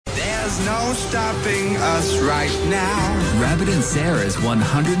There's no stopping us right now. Rabbit and Sarah's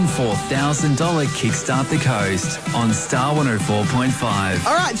 $104,000 Kickstart the Coast on Star 104.5.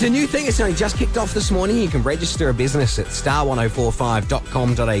 All right, it's a new thing. It's only just kicked off this morning. You can register a business at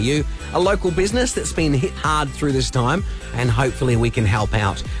star1045.com.au, a local business that's been hit hard through this time, and hopefully we can help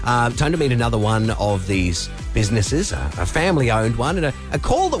out. Time to meet another one of these businesses, a family-owned one, and a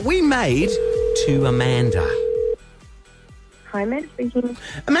call that we made to Amanda. Hi, Amanda speaking.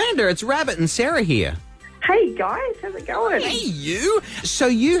 Amanda, it's Rabbit and Sarah here. Hey, guys. How's it going? Hey, you. So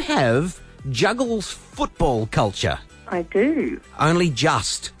you have Juggles football culture. I do. Only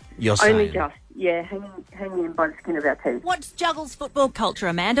just, you're saying? Only just. Yeah, hanging in by the skin of our teeth. What's Juggles football culture,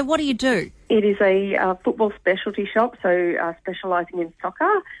 Amanda? What do you do? It is a football specialty shop, so specialising in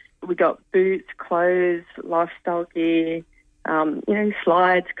soccer. We got boots, clothes, lifestyle gear,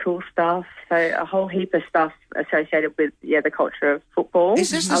 slides, cool stuff. So a whole heap of stuff associated with, the culture of football.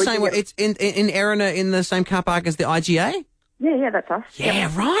 Is this the same way? It's in Erina in the same car park as the IGA? Yeah, that's us.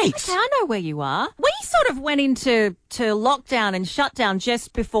 Yeah, right. Okay, I know where you are. We sort of went into lockdown and shutdown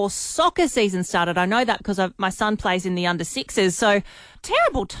just before soccer season started. I know that because my son plays in the under-6s. So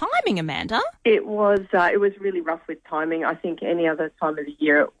terrible timing, Amanda. It was really rough with timing. I think any other time of the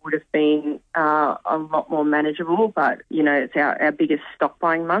year it would have been a lot more manageable. But, it's our biggest stock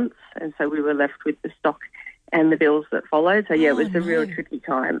buying months. And so we were left with the stock and the bills that followed. So, it was a real tricky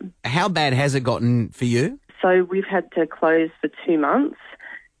time. How bad has it gotten for you? So we've had to close for 2 months,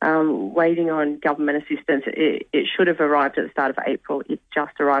 waiting on government assistance. It should have arrived at the start of April. It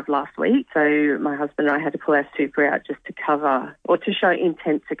just arrived last week. So my husband and I had to pull our super out just to cover, or to show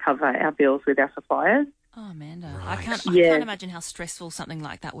intent to cover our bills with our suppliers. Oh, Amanda, Right. I can't imagine how stressful something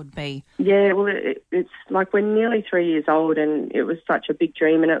like that would be. Yeah, well, it's like we're nearly 3 years old and it was such a big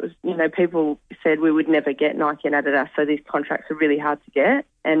dream, and it was, people said we would never get Nike and Adidas, so these contracts are really hard to get,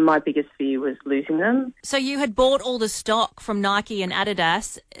 and my biggest fear was losing them. So you had bought all the stock from Nike and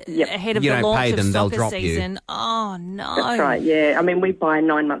Adidas ahead of You the don't launch pay of them, they'll soccer drop season. you. Oh, no. That's right, yeah. I mean, we buy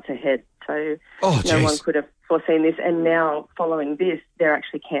 9 months ahead, so no one could have foreseen this, and now following this, they're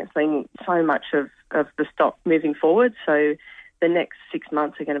actually cancelling so much of the stock moving forward. So the next 6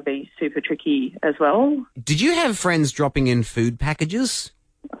 months are going to be super tricky as well. Did you have friends dropping in food packages?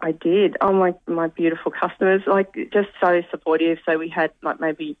 I did. Oh, my beautiful customers, just so supportive. So we had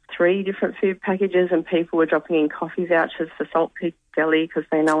maybe 3 different food packages, and people were dropping in coffee vouchers for Salt Pig Deli because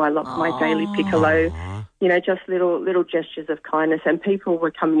they know I love my daily piccolo. Just little gestures of kindness. And people were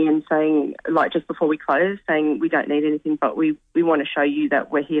coming in saying, just before we closed, saying we don't need anything, but we want to show you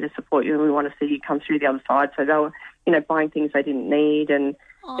that we're here to support you and we want to see you come through the other side. So they were, buying things they didn't need, and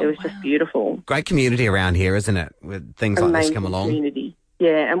it was just beautiful. Great community around here, isn't it? With things like this come along. Community.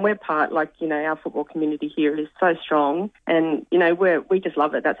 Yeah, and we're part, our football community here is so strong, and, we just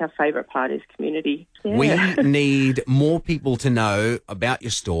love it. That's our favourite part is community. Yeah. We need more people to know about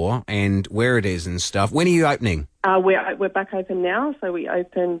your store and where it is and stuff. When are you opening? We're back open now, so we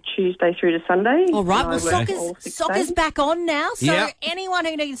open Tuesday through to Sunday. All right, well, soccer's back on now, so anyone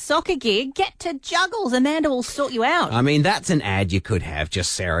who needs soccer gear, get to Juggles. Amanda will sort you out. I mean, that's an ad you could have,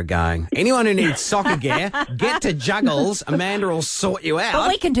 just Sarah going, anyone who needs soccer gear, get to Juggles. Amanda will sort you out. But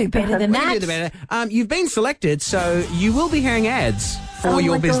we can do better than that. Do better. You've been selected, so you will be hearing ads for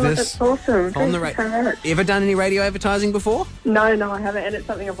your business. God, that's awesome. On the radio. Ever done any radio advertising before? No, I haven't, and it's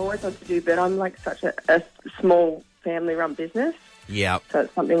something I've always wanted to do, but I'm such a small family-run business. Yeah. So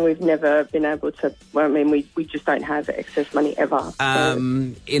it's something we've never been able to, we just don't have excess money ever.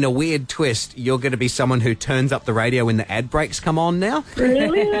 In a weird twist, you're going to be someone who turns up the radio when the ad breaks come on now?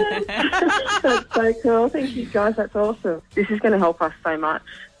 Brilliant. That's so cool. Thank you, guys. That's awesome. This is going to help us so much.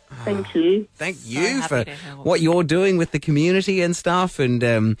 Thank you. Thank you for what you're doing with the community and stuff. And,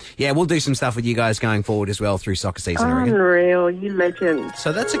 we'll do some stuff with you guys going forward as well through soccer season. Unreal. You legend.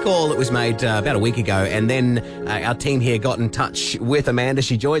 So that's a call that was made about a week ago. And then our team here got in touch with Amanda.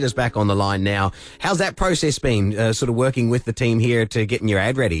 She joined us back on the line now. How's that process been, sort of working with the team here to getting your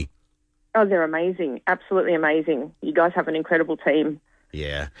ad ready? Oh, they're amazing. Absolutely amazing. You guys have an incredible team.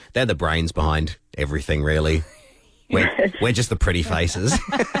 Yeah. They're the brains behind everything, really. We're just the pretty faces.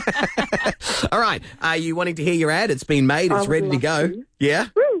 All right. Are you wanting to hear your ad? It's been made. It's ready to go. To. Yeah?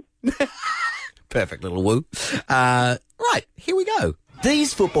 Woo. Perfect little woo. Right. Here we go.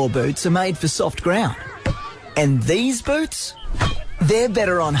 These football boots are made for soft ground. And these boots, they're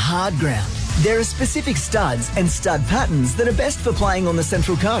better on hard ground. There are specific studs and stud patterns that are best for playing on the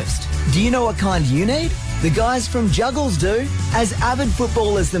Central Coast. Do you know what kind you need? The guys from Juggles do. As avid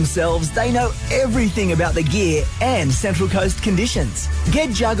footballers themselves, they know everything about the gear and Central Coast conditions. Get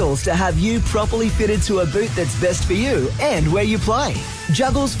Juggles to have you properly fitted to a boot that's best for you and where you play.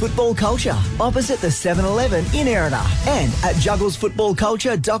 Juggles Football Culture, opposite the 7-Eleven in Erina, and at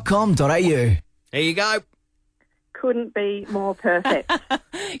jugglesfootballculture.com.au. There you go. Couldn't be more perfect.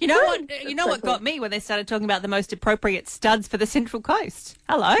 You know what got me when they started talking about the most appropriate studs for the Central Coast?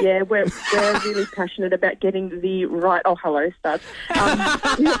 Hello. Yeah, we're really passionate about getting the right. Oh, hello, studs. About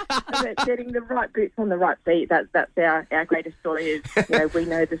getting the right boots on the right feet. That's our greatest story. Is we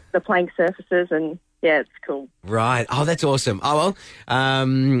know the playing surfaces, and yeah, it's cool. Right. Oh, that's awesome. Oh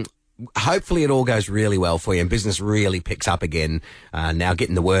well. Hopefully it all goes really well for you and business really picks up again. Now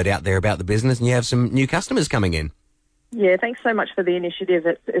getting the word out there about the business, and you have some new customers coming in. Yeah, thanks so much for the initiative.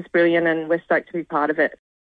 It's brilliant, and we're stoked to be part of it.